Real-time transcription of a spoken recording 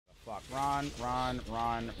fuck. Run, run,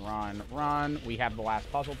 run, run, run. We have the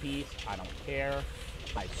last puzzle piece. I don't care.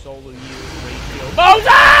 I solo you. Ratio.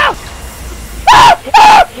 Bozo!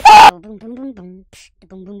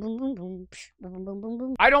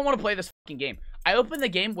 I don't want to play this fucking game. I opened the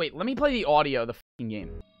game. Wait, let me play the audio of the fucking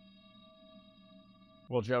game.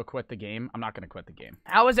 Will Joe quit the game? I'm not gonna quit the game.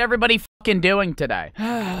 How is everybody fucking doing today?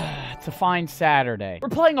 It's a fine Saturday. We're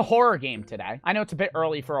playing a horror game today. I know it's a bit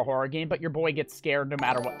early for a horror game, but your boy gets scared no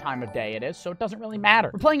matter what time of day it is, so it doesn't really matter.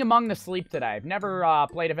 We're playing Among the Sleep today. I've never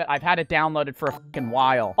played of it. I've had it downloaded for a fucking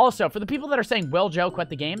while. Also, for the people that are saying, will Joe quit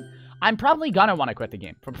the game? I'm probably gonna want to quit the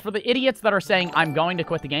game. For the idiots that are saying I'm going to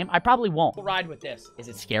quit the game, I probably won't. We'll ride with this. Is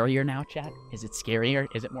it scarier now, chat? Is it scarier?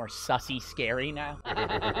 Is it more sussy scary now?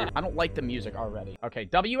 I don't like the music already. Okay,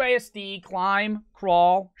 WASD, climb,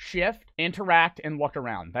 crawl, shift, interact, and look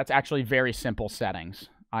around. That's actually very simple settings.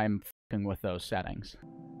 I'm fucking with those settings.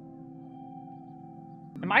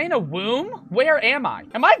 Am I in a womb? Where am I?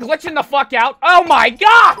 Am I glitching the fuck out? Oh my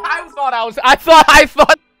god! I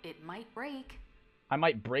thought. It might break. I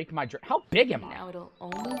might break my drink. How big am I? Now it'll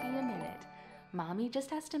only be a minute. Mommy just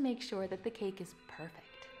has to make sure that the cake is perfect.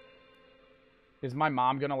 Is my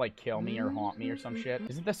mom gonna, like, kill me or haunt me or some shit?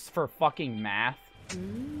 Isn't this for fucking math?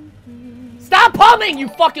 Stop humming, you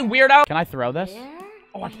fucking weirdo! Can I throw this?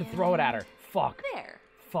 Oh, I have to throw it at her. Fuck. There.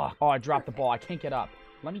 Fuck. Oh, I dropped the ball. I can't get up.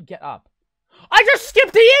 Let me get up. I just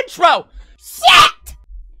skipped the intro! Shit!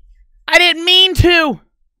 I didn't mean to!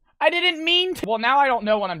 I didn't mean to. Well, now I don't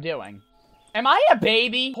know what I'm doing. Am I a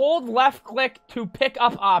baby? Hold left click to pick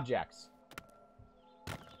up objects.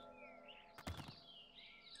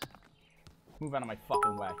 Move out of my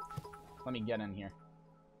fucking way. Let me get in here.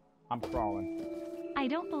 I'm crawling. I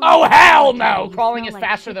don't believe. Oh, hell no! Crawling is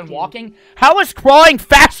faster than walking? How is crawling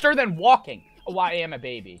faster than walking? Oh, I am a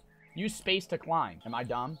baby. Use space to climb. Am I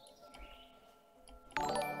dumb?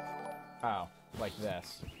 Oh, like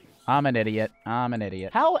this. I'm an idiot. I'm an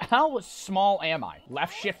idiot. How small am I?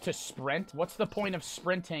 Left shift to sprint? What's the point of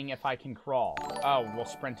sprinting if I can crawl? Oh, well,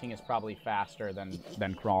 sprinting is probably faster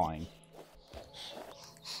than crawling.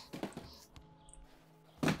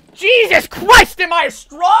 Jesus Christ, am I a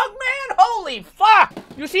strong man? Holy fuck!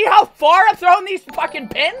 You see how far I'm throwing these fucking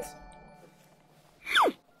pins?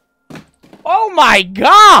 Oh my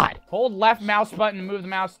god! Hold left mouse button to move the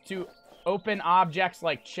mouse to open objects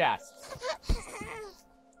like chests.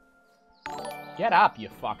 Get up, you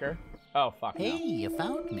fucker. Oh, fuck no. Hey, you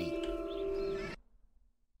found me.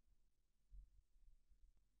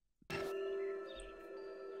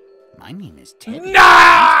 My name is Teddy. No!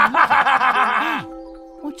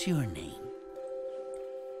 What's your name?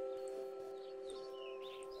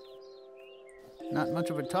 Not much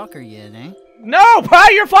of a talker yet, eh? No, bro,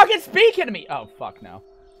 you're fucking speaking to me. Oh, fuck no.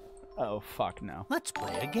 Oh, fuck no. Let's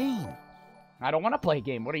play a game. I don't want to play a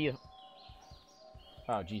game. What are you...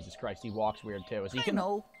 Oh, Jesus Christ, he walks weird, too. Is he gonna...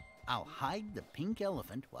 know. I'll hide the pink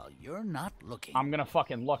elephant while you're not looking. I'm gonna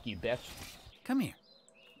fucking look, you bitch. Come here.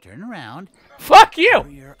 Turn around. Fuck you! Cover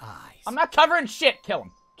your eyes. I'm not covering shit. Kill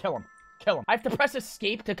him. Kill him. Kill him. I have to press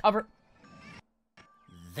escape to cover...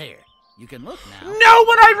 There. You can look now. No,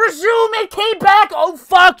 when I resume, it came back! Oh,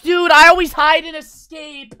 fuck, dude. I always hide and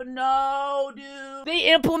escape. No, dude.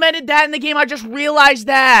 They implemented that in the game. I just realized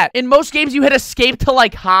that. In most games, you hit escape to,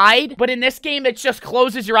 like, hide. But in this game, it just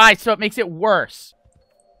closes your eyes, so it makes it worse.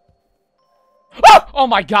 Oh, oh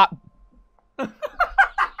my god.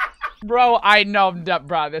 Bro, I know.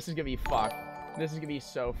 Bro, this is gonna be fucked. This is gonna be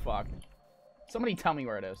so fucked. Somebody tell me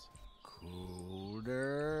where it is.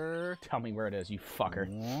 Colder. Tell me where it is, you fucker.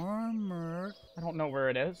 Warmer. I don't know where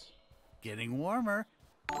it is. Getting warmer.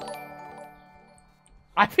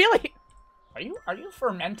 I feel like... Are you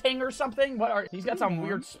fermenting or something? What are... He's got some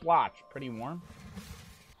weird splotch. Pretty warm.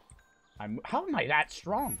 How am I that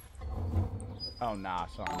strong? Oh, nah,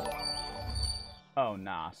 son. Oh,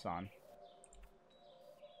 nah, son.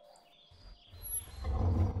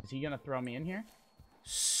 Is he gonna throw me in here?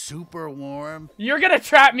 Super warm. You're gonna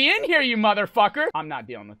trap me in here, you motherfucker! I'm not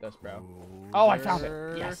dealing with this, bro. Oh, I found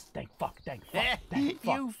it. Yes, thank fuck, thank fuck, thank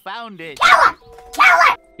fuck. You found it. Kill him! Kill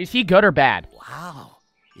him! Is he good or bad? Wow.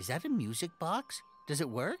 Is that a music box? Does it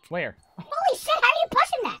work? Where? Holy shit, how are you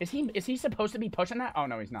pushing that? Is he supposed to be pushing that? Oh,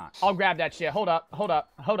 no, he's not. I'll grab that shit. Hold up, hold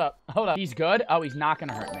up, hold up, hold up. He's good? Oh, he's not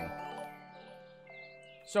gonna hurt me.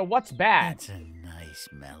 So what's bad? That's a nice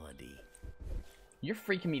melody. You're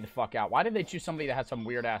freaking me the fuck out. Why did they choose somebody that has some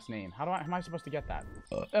weird-ass name? How am I supposed to get that?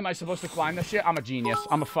 Am I supposed to climb this shit? I'm a genius.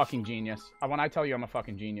 I'm a fucking genius. When I tell you I'm a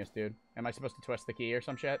fucking genius, dude. Am I supposed to twist the key or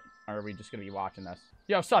some shit? Or are we just gonna be watching this?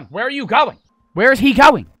 Yo, son, where are you going? Where is he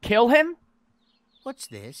going? Kill him? What's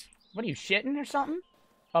this? What are you, shitting or something?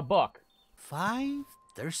 A book. 5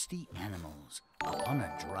 thirsty animals up on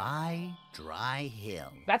a dry, dry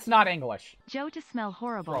hill. That's not English. Joe, to smell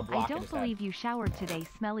horrible. I don't believe you showered today,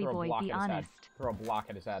 smelly boy. Be honest. Throw a block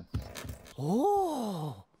at his head.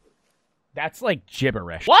 Oh. That's like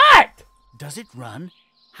gibberish. What? Does it run?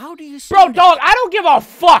 How do you Bro, dog, I don't give a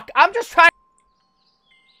fuck. I'm just trying.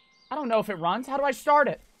 I don't know if it runs. How do I start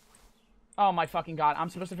it? Oh my fucking god. I'm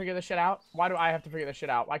supposed to figure this shit out? Why do I have to figure this shit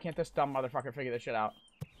out? Why can't this dumb motherfucker figure this shit out?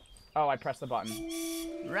 Oh, I pressed the button.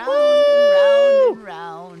 Round and round and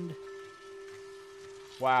round.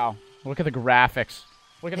 Wow. Look at the graphics.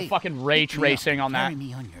 Look at the fucking ray tracing on that. Carry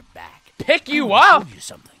me on your back. Pick you up? Show you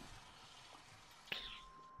something.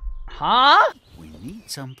 Huh? We need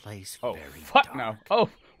someplace Oh, very fuck dark. no. Oh,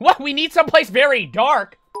 what? We need someplace very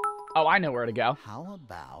dark? Oh, I know where to go. How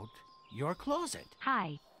about your closet?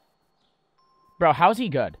 Hi. Bro, how's he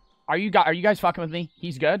good? Are you guys fucking with me?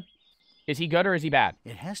 He's good? Is he good or is he bad?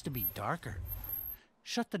 It has to be darker.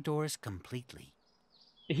 Shut the doors completely.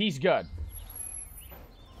 He's good.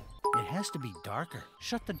 It has to be darker.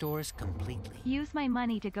 Shut the doors completely. Use my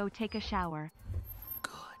money to go take a shower.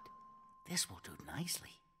 Good. This will do nicely.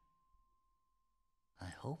 I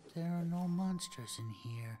hope there are no monsters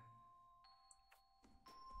in here.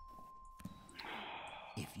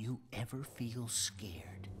 If you ever feel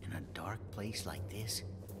scared in a dark place like this,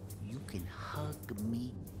 you can hug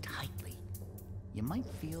me tightly. You might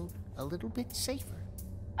feel a little bit safer.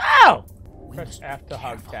 Oh! We Press must F be to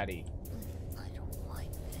hug careful. Teddy. I don't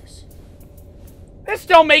like this. This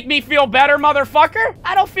don't make me feel better, motherfucker.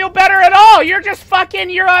 I don't feel better at all. You're just fucking,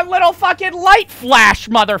 you're a little fucking light flash,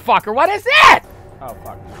 motherfucker. What is it? Oh,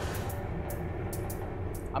 fuck.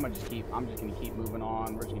 I'm just gonna keep moving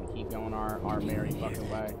on. We're just gonna keep going our merry fucking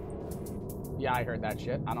way. Yeah, I heard that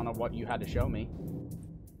shit. I don't know what you had to show me.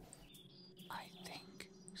 I think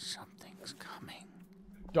something's coming.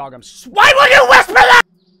 Dog, why would you whisper that?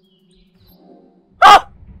 Oh!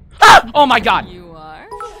 Oh! Oh my god! You are?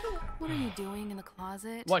 What are you doing in the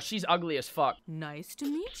closet? What? She's ugly as fuck. Nice to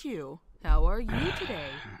meet you. How are you today?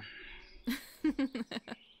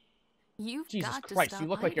 You've Jesus got to Christ, stop you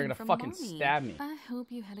look like you're hiding gonna from fucking Mommy. stab me. I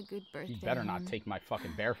hope you had a good birthday. You better not hon. take my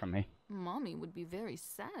fucking bear from me. Mommy would be very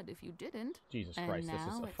sad if you didn't. Jesus And Christ, this is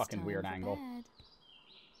now a it's fucking time weird for angle. bed.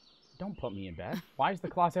 Don't put me in bed. Why is the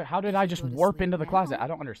closet? How did I just Go to warp sleep into the now. closet? I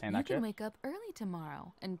don't understand You that can shit. wake up early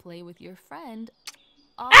tomorrow and play with your friend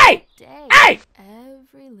all Hey! day. Hey!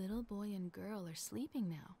 Every little boy and girl are sleeping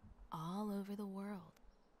now, all over the world.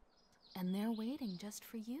 And they're waiting just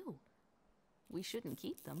for you. We shouldn't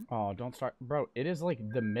keep them. Oh, don't start. Bro, it is like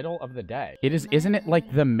the middle of the day. Isn't it like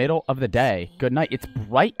the middle of the day? Good night. It's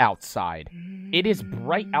bright outside. It is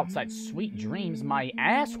bright outside. Sweet dreams, my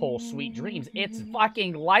asshole, sweet dreams. It's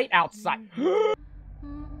fucking light outside.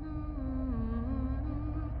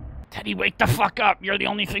 Teddy, wake the fuck up. You're the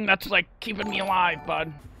only thing that's like keeping me alive,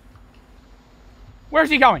 bud. Where's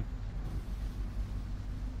he going?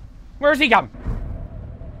 Where's he going?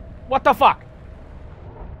 What the fuck?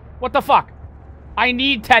 What the fuck? I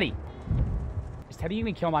need Teddy. Is Teddy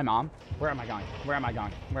gonna kill my mom? Where am I going? Where am I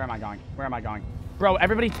going? Where am I going? Where am I going? Bro,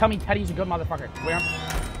 everybody tell me Teddy's a good motherfucker. Where am...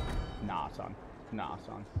 Nah, son. Nah,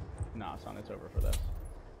 son. Nah, son, it's over for this.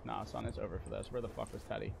 Nah, son, it's over for this. Where the fuck was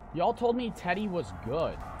Teddy? Y'all told me Teddy was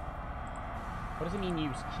good. What does it mean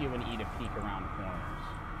use Q and E to peek around corners?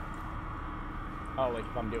 Oh, like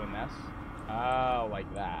if I'm doing this? Oh,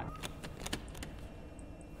 like that.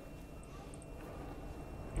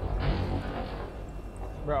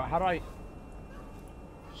 Bro, how do I...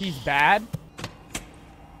 He's bad?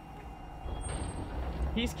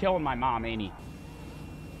 He's killing my mom, ain't he?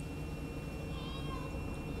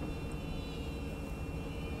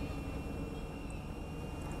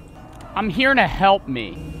 I'm here to help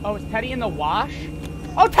me. Oh, is Teddy in the wash?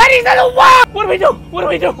 Oh, Teddy's in the wash! What do we do? What do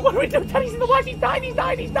we do? What do we do? Teddy's in the wash. He's dying. He's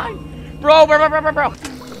dying. He's dying. Bro.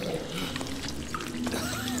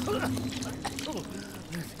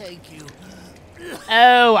 Thank you.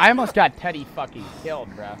 Oh, I almost got Teddy fucking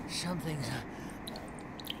killed, bro. Something's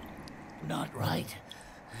not right.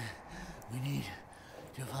 We need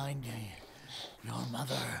to find your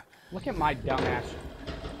mother. Look at my dumbass.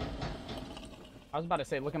 I was about to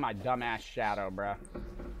say, look at my dumbass shadow, bro.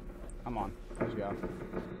 Come on, let's go.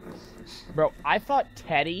 Bro, I thought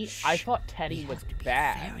Teddy was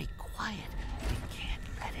bad. Very quiet. We can't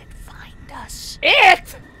let it find us.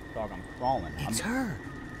 It! Dog, I'm crawling. It's her.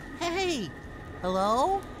 Hey!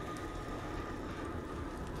 Hello?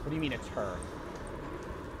 What do you mean it's her?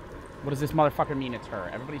 What does this motherfucker mean it's her?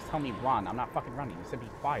 Everybody's telling me run. I'm not fucking running. You said be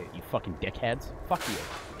quiet, you fucking dickheads. Fuck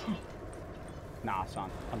you. Nah, son.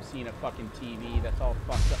 I'm seeing a fucking TV that's all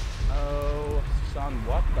fucked up. Oh, son,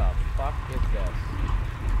 what the fuck is this?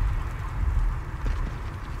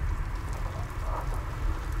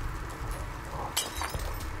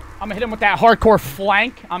 I'm gonna hit him with that hardcore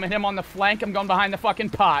flank. I'm gonna hit him on the flank. I'm going behind the fucking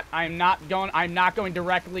pot. I'm not going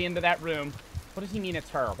directly into that room. What does he mean it's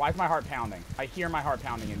her? Why is my heart pounding? I hear my heart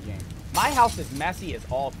pounding in game. My house is messy as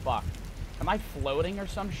all fuck. Am I floating or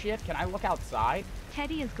some shit? Can I look outside?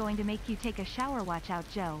 Teddy is going to make you take a shower. Watch out,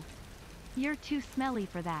 Joe. You're too smelly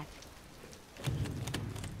for that.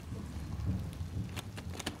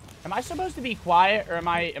 Am I supposed to be quiet, or am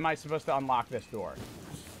I supposed to unlock this door?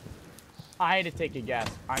 I had to take a guess.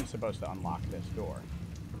 I'm supposed to unlock this door.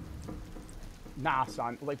 Nah,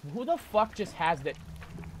 son. Like, who the fuck just has that?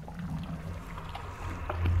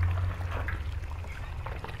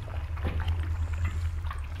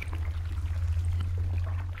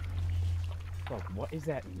 Bro, what is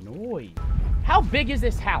that noise? How big is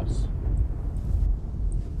this house?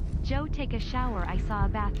 Joe, take a shower. I saw a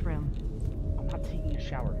bathroom. I'm not taking a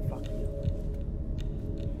shower. Fuck you.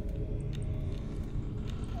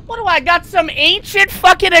 What do I got? Some ancient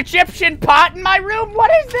fucking Egyptian pot in my room?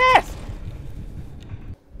 What is this?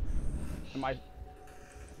 Am I...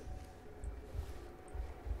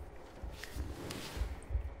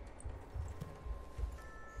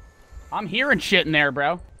 I'm hearing shit in there,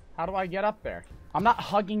 bro. How do I get up there? I'm not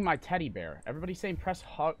hugging my teddy bear. Everybody's saying press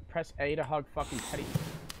A to hug fucking teddy.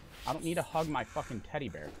 I don't need to hug my fucking teddy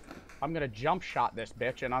bear. I'm gonna jump shot this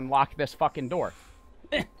bitch and unlock this fucking door.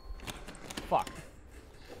 Fuck.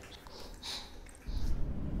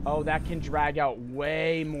 Oh, that can drag out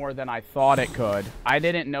way more than I thought it could. I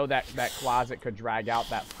didn't know that closet could drag out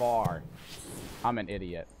that far. I'm an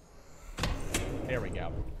idiot. There we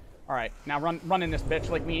go. Alright, now run in this bitch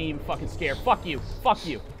like we ain't even fucking scared. Fuck you. Fuck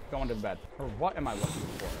you. Going to bed. Or what am I looking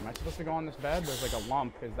for? Am I supposed to go on this bed? There's like a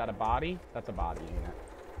lump. Is that a body? That's a body, ain't it?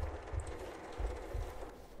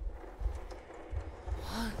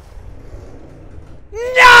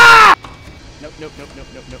 No! Nope, nope, nope, nope,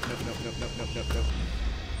 nope, nope, nope, nope, nope, nope, nope, nope, nope.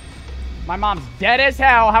 My mom's dead as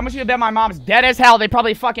hell. How much you bet my mom's dead as hell? They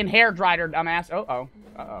probably fucking hair dried her, dumbass. Uh-oh.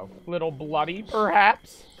 Uh-oh. Little bloody,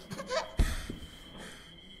 perhaps.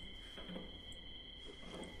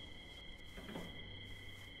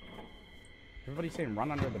 Everybody's saying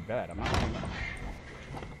run under the bed. I'm not doing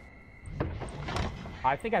that.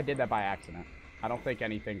 I think I did that by accident. I don't think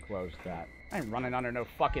anything closed that. I ain't running under no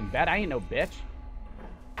fucking bed. I ain't no bitch.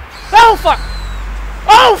 Oh, fuck!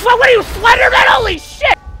 Oh, fuck! What are you, Slenderman? Holy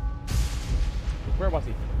shit! Where was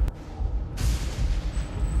he?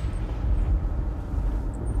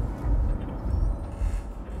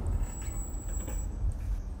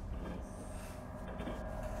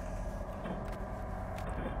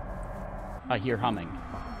 I hear humming.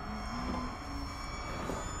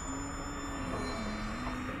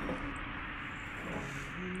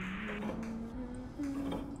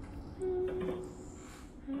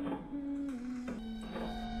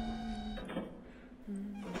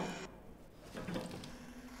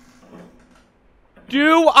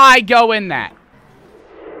 Do I go in that?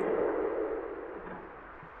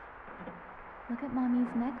 Look at Mommy's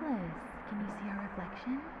necklace. Can you see our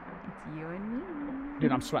reflection? It's you and me.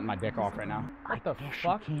 Dude, I'm sweating my dick off right now. What the guess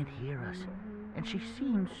fuck? She can't hear us. And she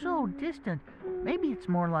seems so distant. Maybe it's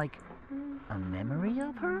more like a memory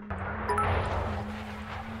of her?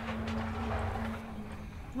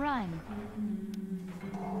 Run.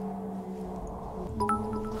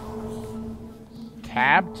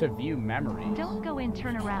 Tab to view memory. Don't go in,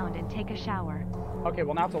 turn around, and take a shower. Okay,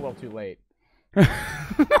 well now it's a little too late.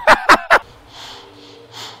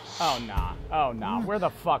 Oh, nah. Oh, nah. Where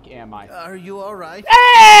the fuck am I? Are you alright?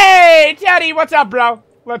 Hey, Teddy, what's up, bro?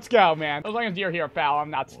 Let's go, man. As long as you're here, pal,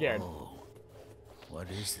 I'm not scared. Whoa.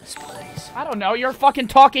 What is this place? I don't know. You're a fucking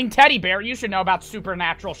talking teddy bear. You should know about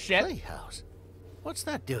supernatural shit. Playhouse? What's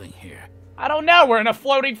that doing here? I don't know. We're in a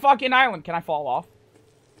floating fucking island. Can I fall off?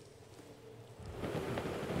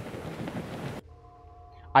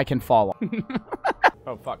 I can fall off.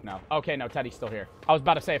 Oh, fuck no. Okay, no, Teddy's still here. I was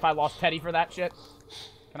about to say, if I lost Teddy for that shit.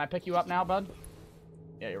 Can I pick you up now, bud?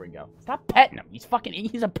 Yeah, here we go. Stop petting him.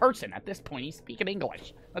 He's a person at this point. He's speaking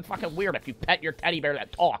English. That's fucking weird if you pet your teddy bear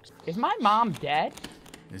that talks. Is my mom dead?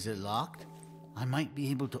 Is it locked? I might be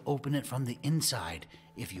able to open it from the inside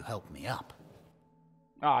if you help me up.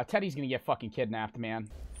 Aw, Teddy's gonna get fucking kidnapped, man.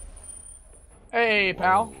 Hey,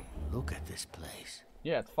 pal. Whoa, look at this place.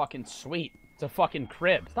 Yeah, it's fucking sweet. It's a fucking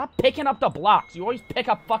crib. Stop picking up the blocks. You always pick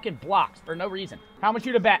up fucking blocks for no reason. How much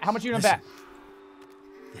you to bet? How much you to bet?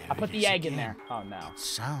 I put the egg in there. Oh, no. It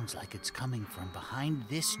sounds like it's coming from behind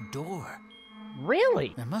this door.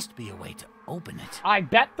 Really? There must be a way to open it. I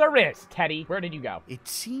bet there is, Teddy. Where did you go? It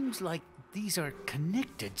seems like these are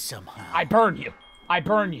connected somehow. I burn you. I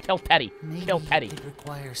burn you. Kill Teddy. Maybe Kill Teddy. it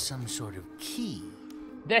requires some sort of key.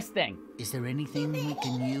 This thing. Is there anything we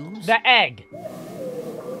can use? The egg.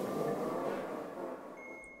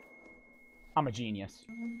 I'm a genius.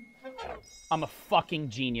 I'm a fucking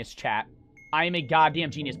genius, chat. I am a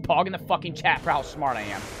goddamn genius. Pog in the fucking chat for how smart I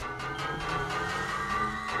am.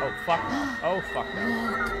 Oh, fuck no. Oh, fuck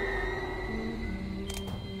no.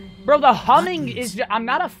 Bro, the humming is just, I'm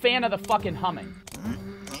not a fan of the fucking humming.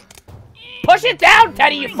 Push it down,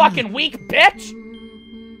 Teddy, you fucking weak bitch!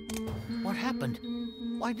 What happened?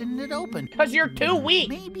 Why didn't it open? Because you're too weak.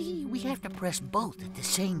 Maybe we have to press both at the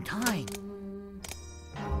same time.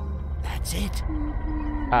 That's it.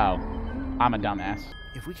 Oh, I'm a dumbass.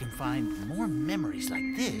 If we can find more memories like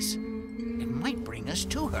this, it might bring us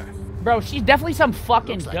to her. Bro, she's definitely some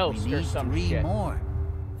fucking Looks like ghost we or need some 3 shit. more.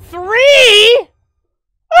 3?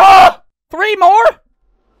 Ah! 3 more?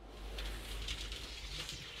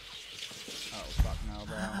 Oh, fuck no,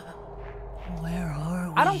 bro. Where are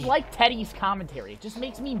we? I don't like Teddy's commentary. It just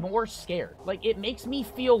makes me more scared. Like, it makes me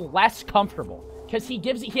feel less comfortable. Because he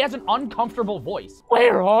has an uncomfortable voice.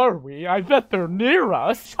 Where are we? I bet they're near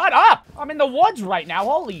us. Shut up! I'm in the woods right now.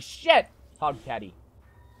 Holy shit. Hug Teddy.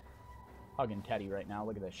 Hugging Teddy right now.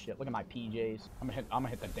 Look at this shit. Look at my PJs. I'm gonna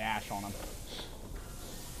hit the dash on him.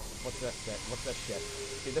 What's this shit? What's this shit?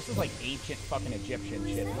 Dude, this is like ancient fucking Egyptian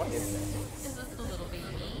shit. What is this? Is this the little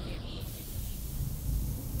baby?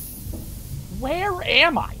 Where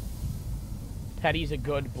am I? Teddy's a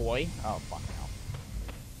good boy. Oh, fuck no.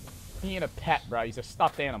 He ain't a pet, bro. He's a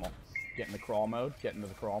stuffed animal. Get in the crawl mode. Get into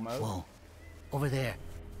the crawl mode. Whoa. Over there.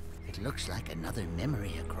 It looks like another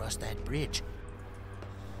memory across that bridge.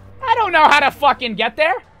 I don't know how to fucking get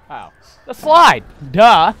there. Oh. The slide.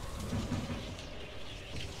 Duh.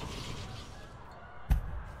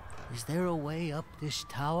 Is there a way up this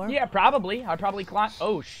tower? Yeah, probably. I'd probably climb.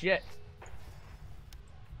 Oh, shit.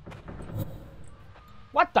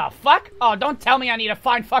 What the fuck? Oh, don't tell me I need to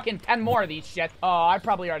find fucking 10 more of these shit. Oh, I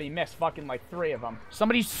probably already missed fucking like 3 of them.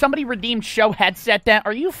 Somebody redeemed show headset then.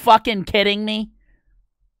 Are you fucking kidding me?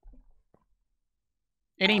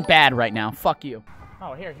 It ain't bad right now. Fuck you.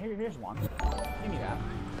 Oh, here's one. Give me that.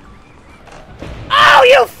 Oh,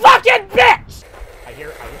 you fucking bitch! I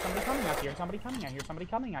hear somebody coming. I hear somebody coming. I hear somebody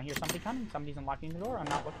coming. I hear somebody coming. Somebody's unlocking the door. I'm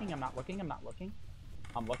not looking. I'm not looking. I'm not looking.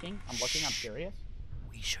 I'm looking. I'm looking. I'm curious.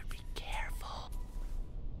 We should be careful.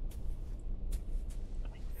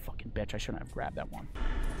 Fucking bitch, I shouldn't have grabbed that one.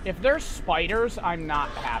 If there's spiders, I'm not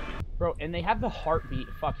happy. Bro, and they have the heartbeat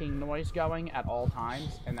fucking noise going at all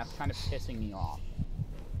times, and that's kind of pissing me off.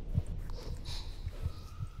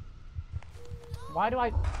 Why do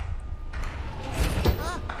I...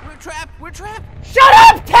 We're trapped! We're trapped! Shut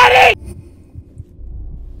up, Teddy!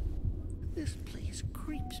 This place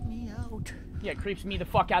creeps me out. Yeah, it creeps me the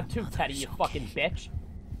fuck out too, Teddy, you fucking bitch.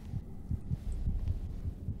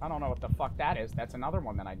 I don't know what the fuck that is. That's another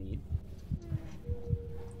one that I need.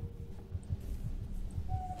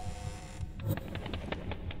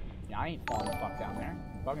 Yeah, I ain't falling the fuck down there.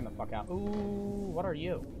 I'm bugging the fuck out. Ooh, what are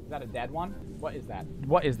you? Is that a dead one? What is that?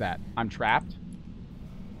 What is that? I'm trapped?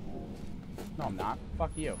 No, I'm not.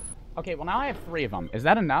 Fuck you. Okay, well now I have 3 of them. Is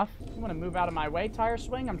that enough? You want to move out of my way, Tire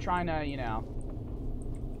Swing? I'm trying to, you know,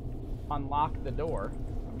 unlock the door.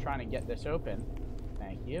 I'm trying to get this open.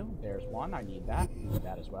 Thank you. There's one. I need that. Need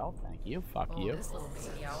that as well. Thank you. Fuck you. This little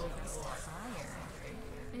baby always gets tired.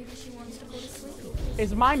 Maybe she wants to go to sleep.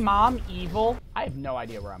 Is my mom evil? I have no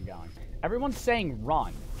idea where I'm going. Everyone's saying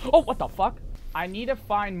run. Oh, what the fuck? I need to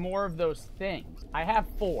find more of those things. I have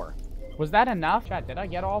 4. Was that enough? Chat, did I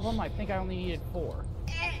get all of them? I think I only needed 4.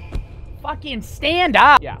 Fucking stand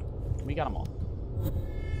up! Yeah, we got them all.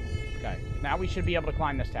 Okay, now we should be able to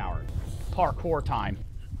climb this tower. Parkour time.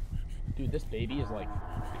 Dude, this baby is like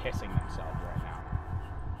pissing themselves right now.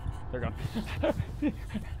 They're going.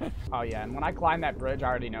 Oh yeah, and when I climb that bridge, I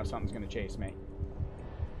already know something's gonna chase me.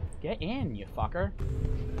 Get in, you fucker.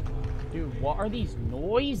 Dude, what are these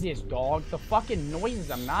noises, dog? The fucking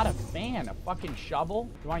noises, I'm not a fan. A fucking shovel?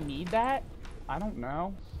 Do I need that? I don't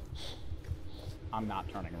know. I'm not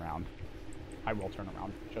turning around. I will turn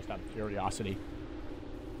around, just out of curiosity.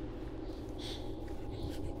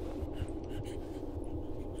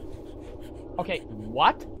 Okay,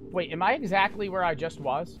 what? Wait, am I exactly where I just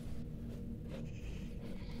was?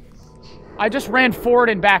 I just ran forward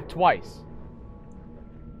and back twice.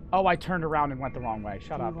 Oh, I turned around and went the wrong way.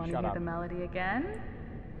 Shut up, shut up. You want to hear the melody again?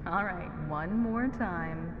 All right, one more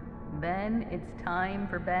time. Then it's time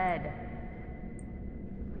for bed.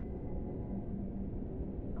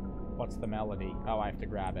 What's the melody? Oh, I have to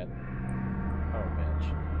grab it. Oh,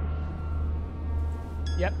 bitch.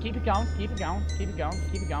 Yep, keep it going, keep it going, keep it going,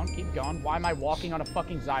 keep it going, keep it going. Why am I walking on a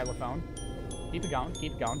fucking xylophone? Keep it going,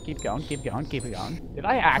 keep it going, keep it going, keep it going, keep it going. Did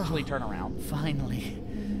I actually turn around? Finally.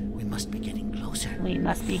 We must be getting closer. We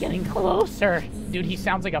must be getting closer. Dude, he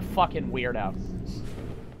sounds like a fucking weirdo.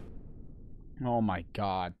 Oh my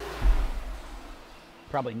god.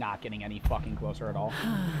 Probably not getting any fucking closer at all.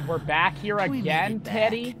 We're back here again,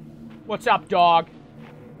 Teddy. What's up, dog?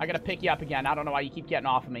 I gotta pick you up again. I don't know why you keep getting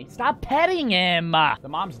off of me. Stop petting him! The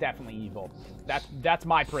mom's definitely evil. That's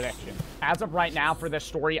my prediction. As of right now, for this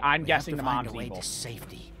story, I'm guessing the mom's evil. Find a way to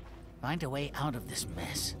safety. Find a way out of this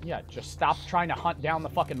mess. Yeah, just stop trying to hunt down the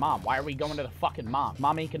fucking mom. Why are we going to the fucking mom?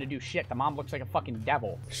 Mom ain't gonna do shit. The mom looks like a fucking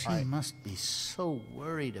devil. She must be so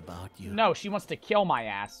worried about you. No, she wants to kill my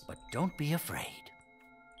ass. But don't be afraid.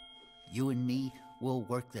 You and me will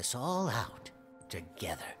work this all out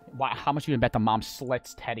together. Why? How much you bet the mom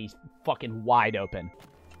slits Teddy's fucking wide open?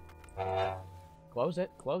 Close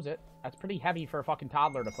it. Close it. That's pretty heavy for a fucking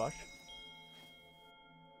toddler to push.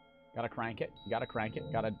 Gotta crank it. Gotta crank it.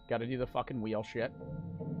 Gotta do the fucking wheel shit.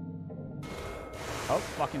 Oh,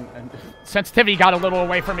 fucking... sensitivity got a little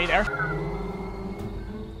away from me there.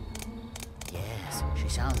 Yes, she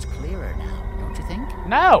sounds clearer now, don't you think?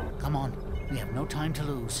 No! Come on. We have no time to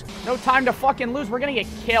lose. No time to fucking lose. We're gonna get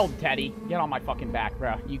killed, Teddy. Get on my fucking back,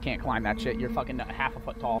 bro. You can't climb that shit. You're fucking half a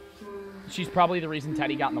foot tall. She's probably the reason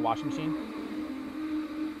Teddy got in the washing machine.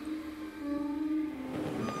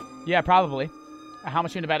 Yeah, probably. How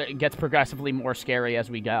much you bet it gets progressively more scary as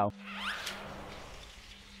we go?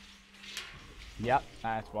 Yep,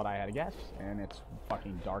 that's what I had to guess. And it's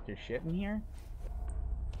fucking dark as shit in here.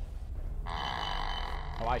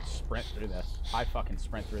 Oh, I sprint through this. I fucking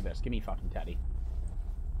sprint through this. Give me fucking Teddy.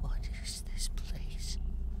 What is this place?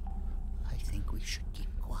 I think we should keep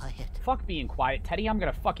quiet. Fuck being quiet, Teddy. I'm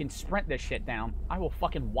gonna fucking sprint this shit down. I will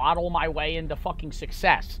fucking waddle my way into fucking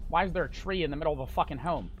success. Why is there a tree in the middle of a fucking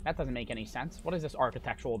home? That doesn't make any sense. What is this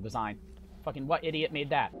architectural design? Fucking what idiot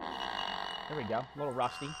made that? There we go. A little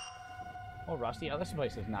rusty. A little rusty. Oh, this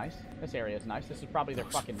place is nice. This area is nice. This is probably their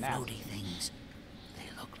fucking nest. Floaty things. They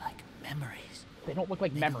look like memories. They don't look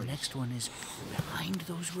like memories. The next one is behind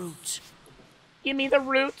those roots. Give me the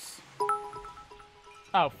roots.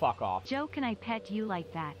 Oh, fuck off. Joe, can I pet you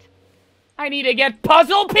like that? I need to get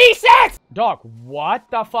puzzle pieces! Dog, what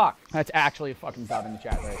the fuck? That's actually a fucking dud in the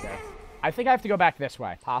chat right there. I think I have to go back this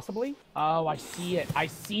way. Possibly? Oh, I see it. I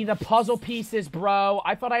see the puzzle pieces, bro.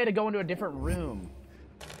 I thought I had to go into a different room.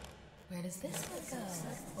 Where does this one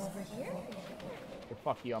go? Over here? Well,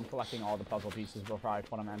 fuck you. I'm collecting all the puzzle pieces before I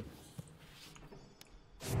put them in.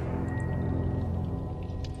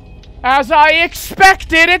 As I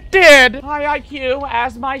expected, it did! High IQ,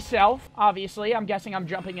 as myself. Obviously, I'm guessing I'm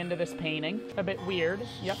jumping into this painting. A bit weird.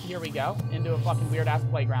 Yep, here we go. Into a fucking weird-ass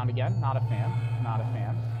playground again. Not a fan. Not a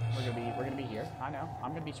fan. We're gonna be here. I know.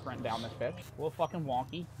 I'm gonna be sprinting down this bitch. A little fucking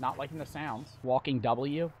wonky. Not liking the sounds. Walking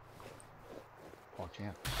W. Oh,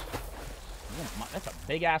 champ. That's a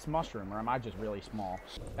big-ass mushroom, or am I just really small?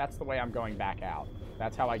 That's the way I'm going back out.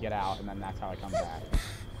 That's how I get out, and then that's how I come back.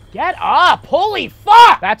 Get up! Holy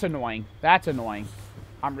fuck! That's annoying. That's annoying.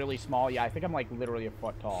 I'm really small. Yeah, I think I'm like literally a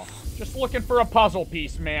foot tall. Just looking for a puzzle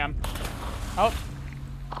piece, man. Oh.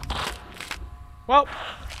 Well.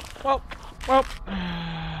 Well. Well.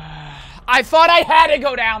 I thought I had to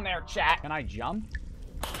go down there, chat. Can I jump?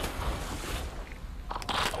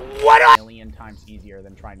 What a million times easier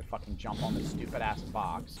than trying to fucking jump on this stupid-ass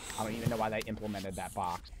box. I don't even know why they implemented that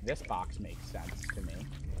box. This box makes sense to me.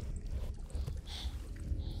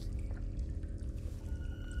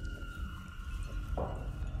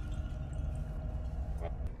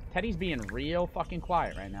 Teddy's being real fucking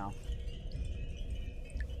quiet right now.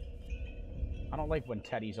 I don't like when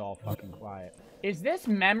Teddy's all fucking quiet. Is this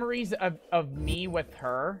memories of me with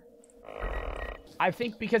her? I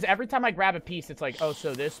think because every time I grab a piece, it's like, oh,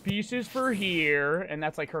 so this piece is for here. And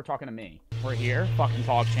that's like her talking to me. We're here. Fucking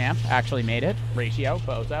Pog Champ. Actually made it. Ratio.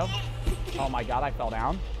 Bozo. Oh my god, I fell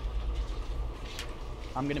down.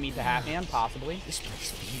 I'm gonna meet the Hat Man, possibly. This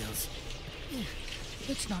place feels...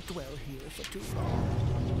 Let's not dwell here for too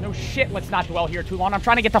long. No shit, let's not dwell here too long. I'm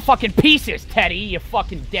trying to get the fucking pieces, Teddy, you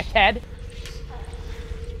fucking dickhead.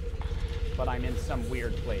 But I'm in some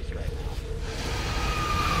weird place right now.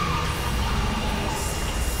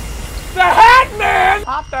 The Hat Man!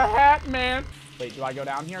 Not the Hat Man! Wait, do I go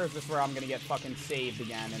down here, or is this where I'm gonna get fucking saved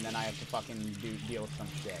again, and then I have to fucking deal with some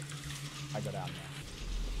shit? I go down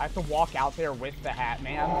there. I have to walk out there with the Hat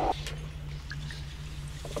Man?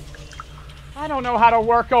 I don't know how to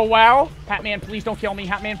work a well. Hatman, please don't kill me.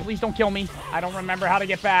 Hatman, please don't kill me. I don't remember how to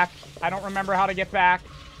get back. I don't remember how to get back.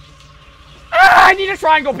 Ah, I need a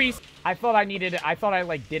triangle piece. I thought I needed it. I thought I,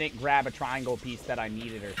 like, didn't grab a triangle piece that I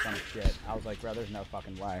needed or some shit. I was like, bro, there's no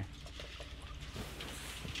fucking way.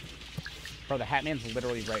 Bro, the Hatman's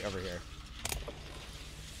literally right over here.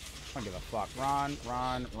 I don't give a fuck. Run,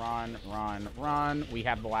 run, run, run, run. We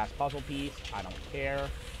have the last puzzle piece. I don't care.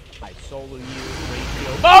 I solo you.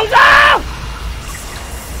 Ratio. Bozo!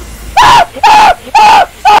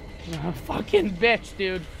 Fucking bitch,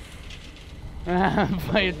 dude.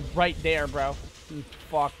 It's right there, bro.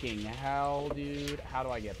 Fucking hell, dude. How do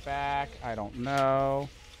I get back? I don't know.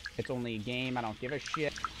 It's only a game. I don't give a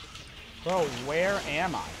shit. Bro, where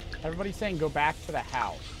am I? Everybody's saying go back to the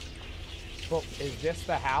house. Well, is this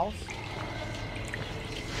the house?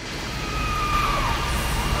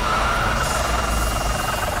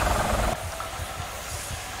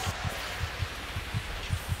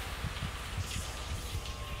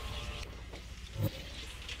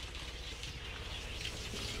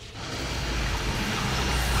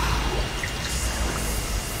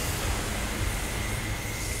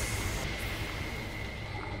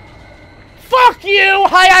 Fuck you!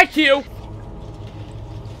 High IQ!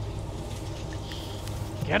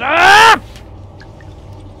 Get up!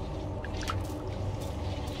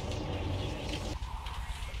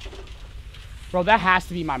 Bro, that has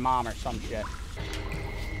to be my mom or some shit.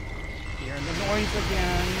 Hearing the noise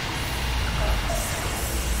again.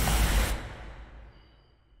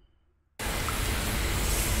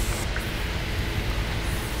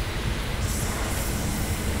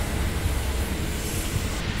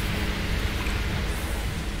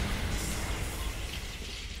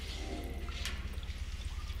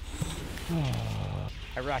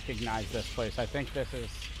 I recognize this place. I think this is...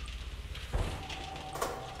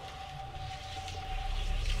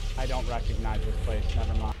 I don't recognize this place.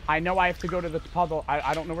 Never mind. I know I have to go to the puzzle.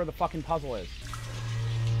 I don't know where the fucking puzzle is.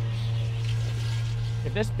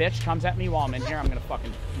 If this bitch comes at me while I'm in here, I'm gonna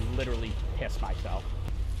fucking literally piss myself.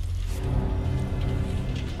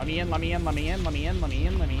 Let me in, let me in, let me in, let me in, let me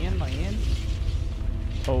in, let me in, let me in.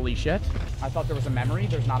 Holy shit. I thought there was a memory.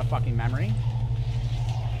 There's not a fucking memory.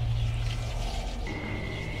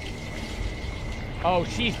 Oh,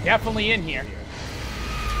 she's definitely in here.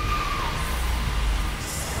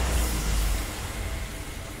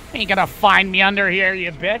 Ain't gonna find me under here,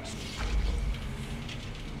 you bitch.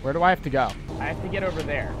 Where do I have to go? I have to get over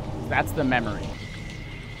there. That's the memory.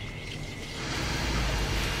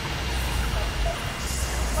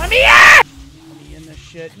 Let me in! Let me in this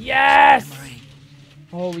shit. Yes!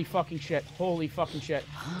 Holy fucking shit. Holy fucking shit.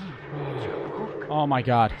 Oh my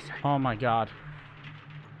god. Oh my god.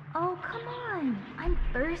 Oh, come on. I'm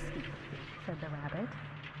thirsty, said the rabbit.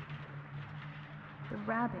 The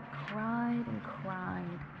rabbit cried and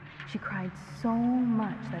cried. She cried so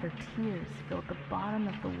much that her tears filled the bottom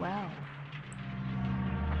of the well.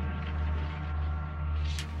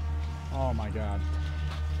 Oh my god.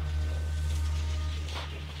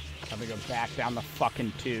 I'm gonna go back down the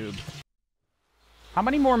fucking tube. How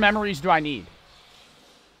many more memories do I need?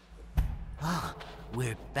 Ah,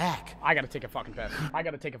 we're back. I gotta take a fucking piss. I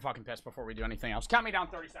gotta take a fucking piss before we do anything else. Count me down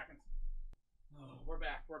 30 seconds. Oh, we're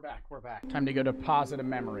back, we're back, we're back. Time to go to positive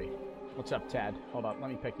memory. What's up, Ted? Hold up, let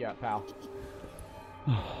me pick you up, pal.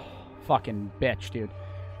 Fucking bitch, dude.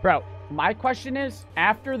 Bro, my question is,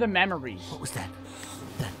 after the memories... What was that?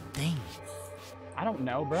 That thing? I don't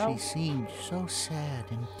know, bro. She seemed so sad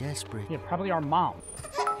and desperate. Yeah, probably our mom.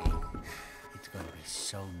 It's gonna be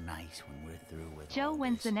so nice when we're through with Joe, all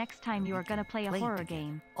when's this. the next time you are gonna play a horror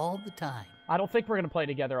game? All the time. I don't think we're gonna play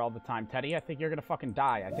together all the time, Teddy. I think you're gonna fucking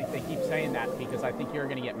die. I think they keep saying that because I think you're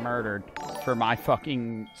gonna get murdered for my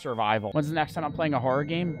fucking survival. When's the next time I'm playing a horror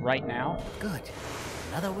game? Right now? Good.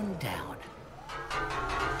 Another one down.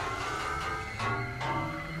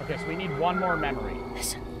 Okay, so we need one more memory.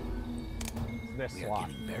 Listen. This We are slot.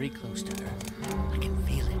 getting very close to her. I can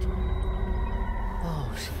feel it.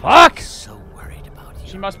 Oh, she Fuck! is so worried about you.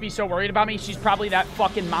 She must be so worried about me. She's probably that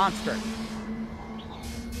fucking monster.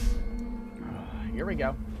 Here we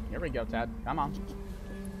go. Here we go, Ted. Come on.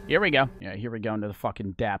 Here we go. Yeah, here we go into the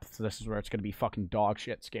fucking depths. This is where it's gonna be fucking dog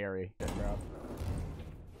shit scary. Shit, bro.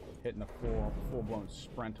 Hitting a full-blown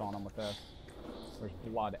sprint on him with this. There's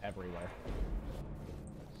blood everywhere.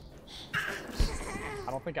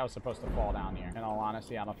 I don't think I was supposed to fall down here. In all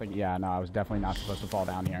honesty, I don't think... Yeah, no, I was definitely not supposed to fall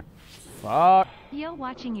down here. Fuck. Theo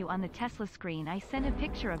watching you on the Tesla screen. I sent a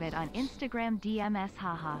picture of it on Instagram DMS,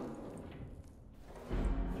 haha.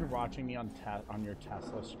 You're watching me on your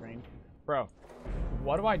Tesla screen? Bro,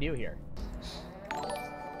 what do I do here?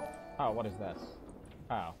 Oh, what is this?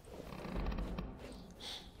 Oh.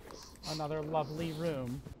 Another lovely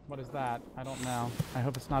room. What is that? I don't know. I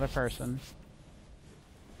hope it's not a person.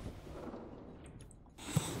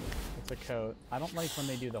 It's a coat. I don't like when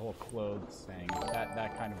they do the whole clothes thing.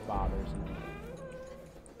 That kind of bothers me.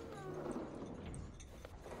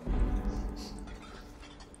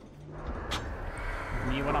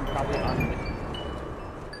 Me when I'm probably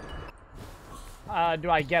on.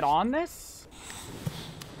 Do I get on this?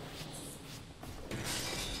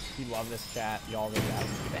 You love this chat. Y'all the best.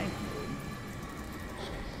 Thank you.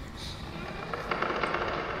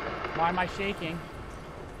 Why am I shaking?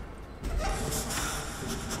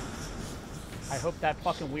 I hope that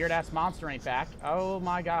fucking weird-ass monster ain't back. Oh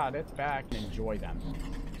my god, it's back. Enjoy them.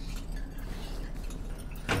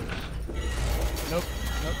 Nope.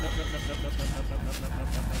 Nope, nope, nope, nope, nope, nope, nope, nope, nope, nope, nope, nope,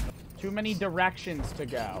 nope. Too many directions to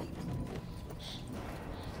go.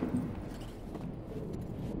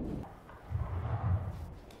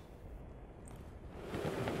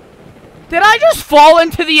 Did I just fall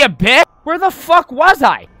into the abyss? Where the fuck was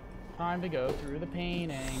I? Time to go through the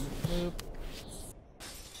painting. Boop.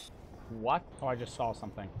 What? Oh, I just saw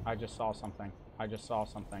something. I just saw something. I just saw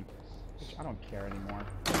something. Which I don't care anymore.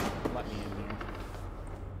 Let me in here.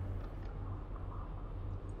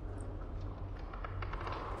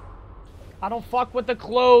 I don't fuck with the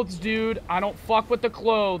clothes, dude. I don't fuck with the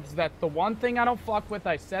clothes. That's the one thing I don't fuck with.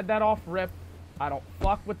 I said that off rip. I don't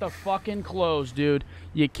fuck with the fucking clothes, dude.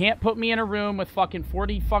 You can't put me in a room with fucking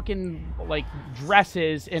 40 fucking, like,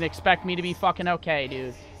 dresses and expect me to be fucking okay,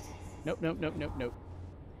 dude. Nope, nope, nope, nope, nope.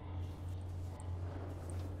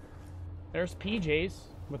 There's PJs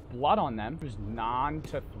with blood on them. There's non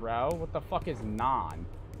to throw. What the fuck is non?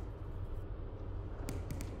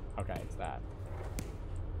 Okay, it's that.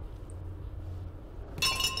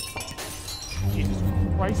 Jesus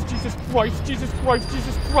Christ, Jesus Christ, Jesus Christ,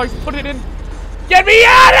 Jesus Christ, put it in. Get me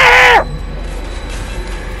out of here!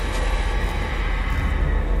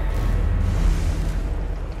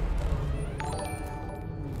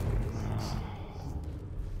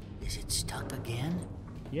 Is it stuck again?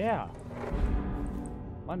 Yeah.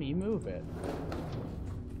 Let me move it.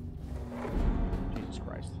 Jesus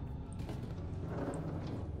Christ.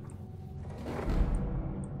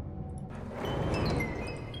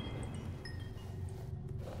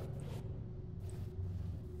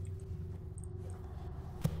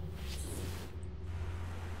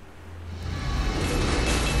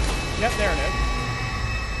 Yep, there it is.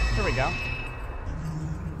 Here we go.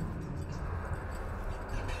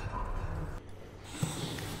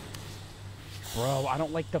 Bro, I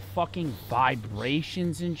don't like the fucking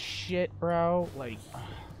vibrations and shit, bro. Like...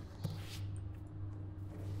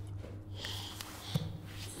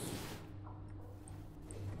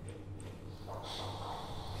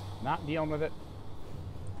 Not dealing with it.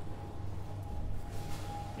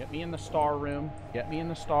 Get me in the star room. Get me in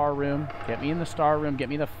the star room. Get me in the star room. Get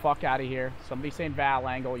me the fuck out of here. Somebody's saying Val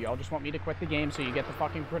Angle. Y'all just want me to quit the game so you get the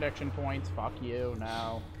fucking prediction points. Fuck you.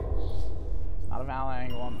 No. Not a Val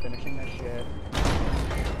Angle. I'm finishing this shit.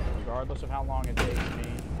 Regardless of how long it takes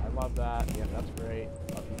me. I love that. Yeah, that's great.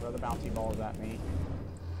 Fucking throw the bouncy balls at me.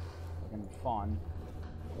 Fucking fun.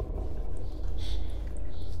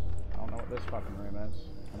 I don't know what this fucking room is.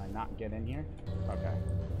 Can I not get in here? Okay.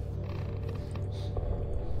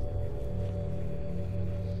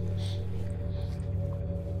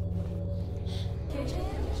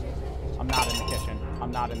 I'm not in the kitchen.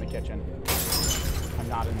 I'm not in the kitchen. I'm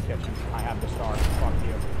not in the kitchen. I have the star. Fuck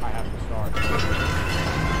you. I have the star.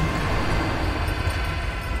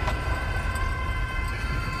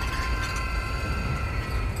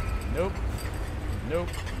 Nope. Nope.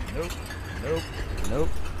 Nope. Nope. Nope.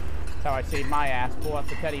 That's how I saved my ass. Pull up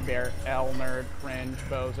the teddy bear. L nerd. Cringe.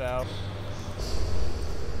 Bozo.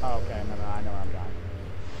 Oh, okay. No, I know where I'm going.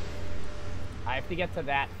 I have to get to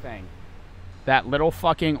that thing. That little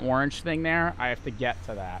fucking orange thing there, I have to get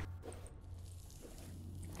to that.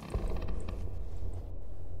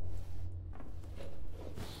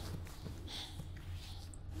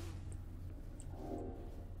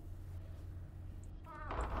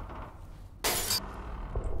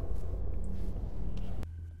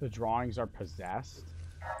 The drawings are possessed.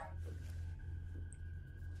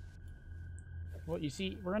 Well, you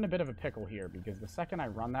see, we're in a bit of a pickle here because the second I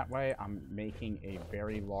run that way, I'm making a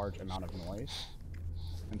very large amount of noise.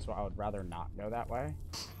 And so I would rather not go that way.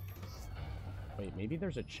 Wait, maybe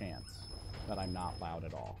there's a chance that I'm not loud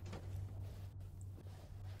at all.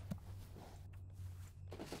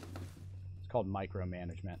 It's called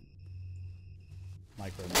micromanagement.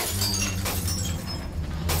 Micromanagement.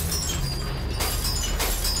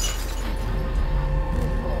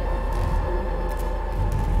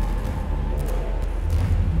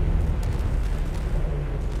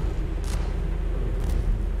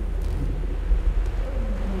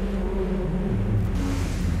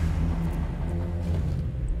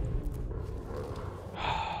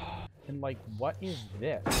 Like, what is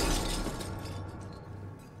this?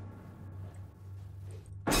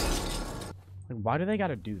 Like, why do they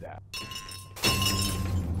gotta do that?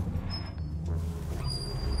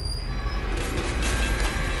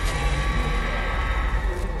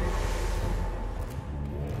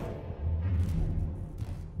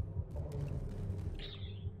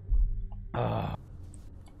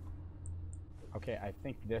 Okay, I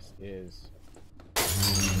think this is...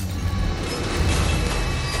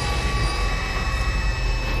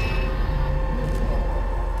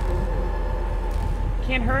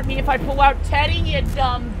 Can't hurt me if I pull out Teddy, you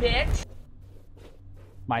dumb bitch!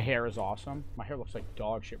 My hair is awesome. My hair looks like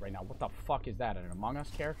dog shit right now. What the fuck is that? An Among Us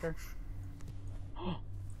character?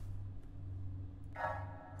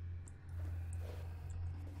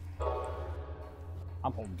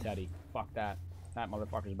 I'm holding Teddy. Fuck that. That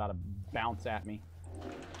motherfucker's about to bounce at me.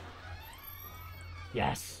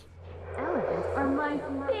 Yes! Elephants are my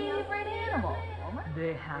favorite animal.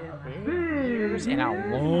 They have big ears and a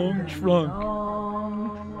long trunk.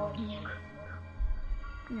 Long trunk.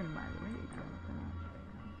 You're my lady.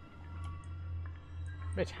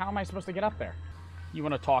 Bitch, how am I supposed to get up there? You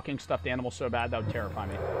want a talking stuffed animal so bad that would terrify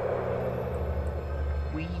me.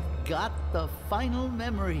 We've got the final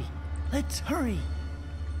memory. Let's hurry.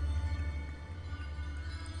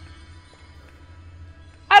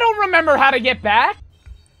 I don't remember how to get back.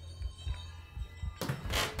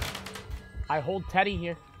 I hold Teddy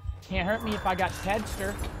here. Can't hurt me if I got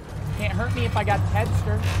Tedster. Can't hurt me if I got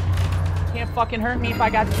Tedster. Can't fucking hurt me if I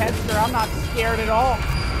got Tedster. I'm not scared at all.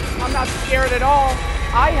 I'm not scared at all.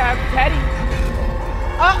 I have Teddy.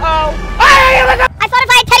 Uh-oh. I thought if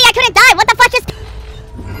I had Teddy, I couldn't die. What the fuck is...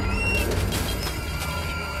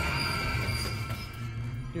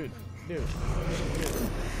 Dude.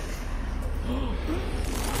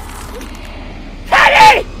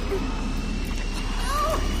 Teddy!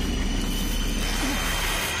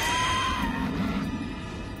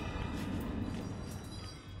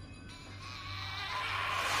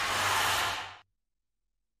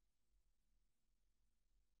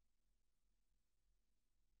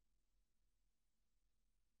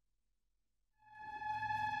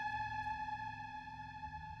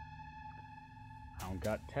 I don't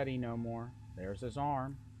got Teddy no more. There's his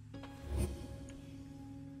arm.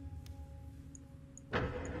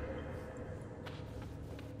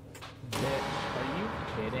 Bitch, are you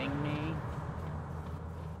kidding me?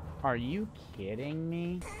 Are you kidding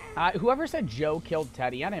me? Whoever said Joe killed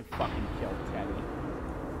Teddy, I didn't fucking kill Teddy.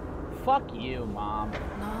 Fuck you, Mom.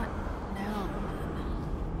 Not now,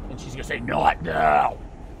 man. And she's gonna say, not now!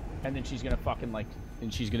 And then she's gonna fucking, like,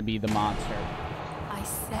 and she's gonna be the monster. I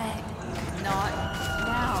said, not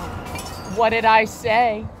now. What did I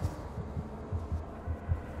say?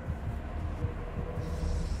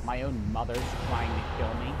 My own mother's trying to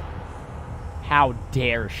kill me. How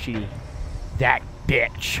dare she? That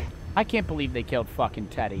bitch. I can't believe they killed fucking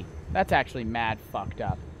Teddy. That's actually mad fucked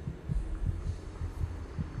up.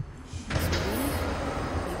 Be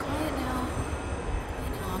quiet now.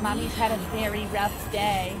 Mommy's had a very rough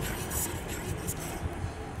day.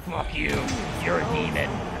 Fuck you. You're a demon.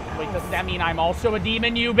 Wait, does that mean I'm also a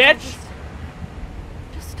demon, you bitch?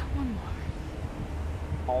 Just one more.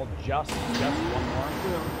 All just one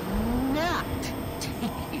more? Not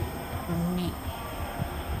take me.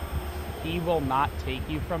 He will not take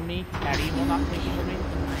you from me. Teddy will not take you from me.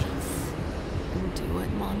 Nice. Do what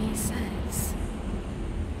Mommy says.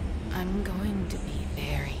 I'm going to be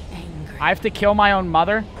very angry. I have to kill my own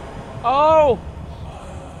mother? Oh!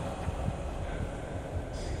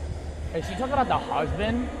 Is she talking about the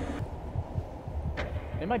husband?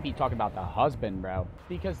 They might be talking about the husband, bro.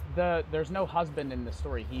 Because there's no husband in the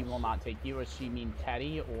story. He will not take you. Does she mean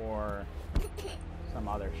Teddy or some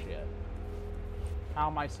other shit? How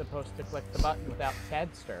am I supposed to click the button without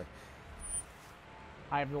Tedster?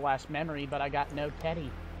 I have the last memory, but I got no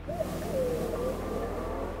Teddy.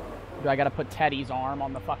 Do I gotta put Teddy's arm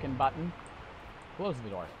on the fucking button? Close the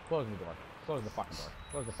door. Close the door. Close the fucking door.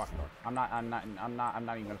 Close the fucking door. I'm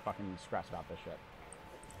not even gonna fucking stress about this shit.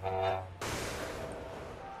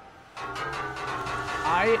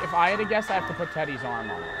 If I had to guess, I have to put Teddy's arm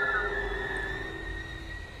on it.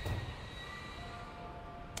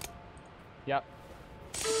 Yep.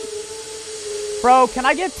 Bro, can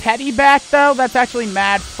I get Teddy back, though? That's actually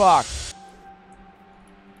mad fucked.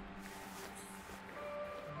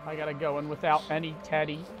 I gotta go in without any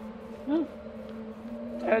Teddy.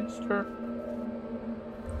 Tedster.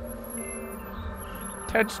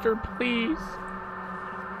 Tedster, please.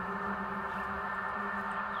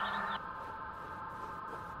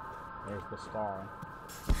 There's the star.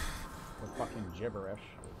 The fucking gibberish.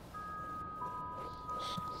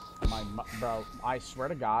 Bro, I swear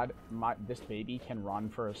to God, this baby can run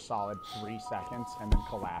for a solid 3 seconds and then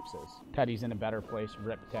collapses. Teddy's in a better place.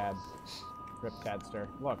 Rip Ted. Rip Tedster.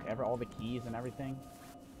 Look, all the keys and everything.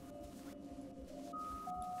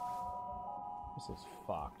 This is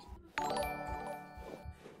fucked.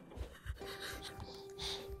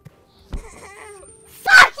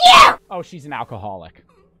 Fuck you! Oh, she's an alcoholic.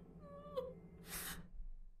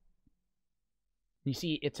 You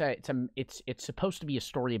see, it's supposed to be a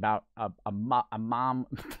story about a mom.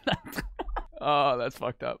 Oh, that's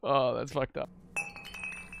fucked up. Oh, that's fucked up.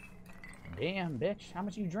 Damn, bitch. How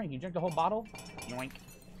much do you drink? You drink the whole bottle? Yoink.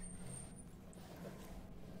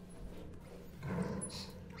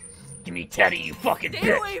 Give me Teddy, you fucking bitch!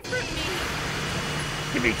 Stay away from me!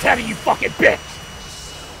 Give me Teddy, you fucking bitch!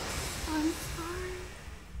 I'm sorry.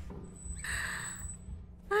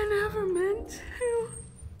 I never meant to.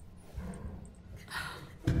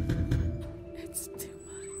 It's too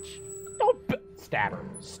much. Don't stab her.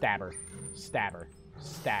 Stab her. Stab her.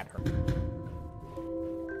 Stab her.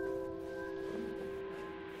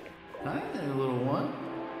 Hi there, little one.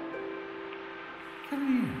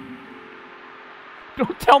 Come here.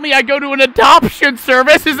 Don't tell me I go to an adoption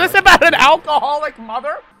service. Is this about an alcoholic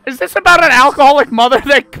mother? Is this about an alcoholic mother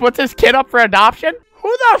that puts his kid up for adoption?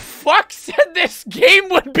 Who the fuck said this game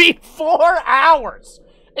would be 4 hours?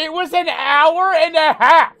 It was an hour and a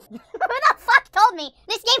half. Who the fuck told me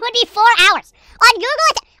this game would be 4 hours? On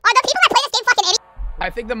Google, are the people that play this game fucking idiots? I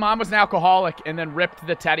think the mom was an alcoholic and then ripped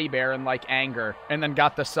the teddy bear in, like, anger and then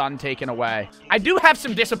got the son taken away. I do have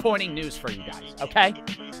some disappointing news for you guys, okay?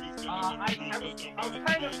 I was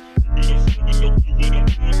kind of...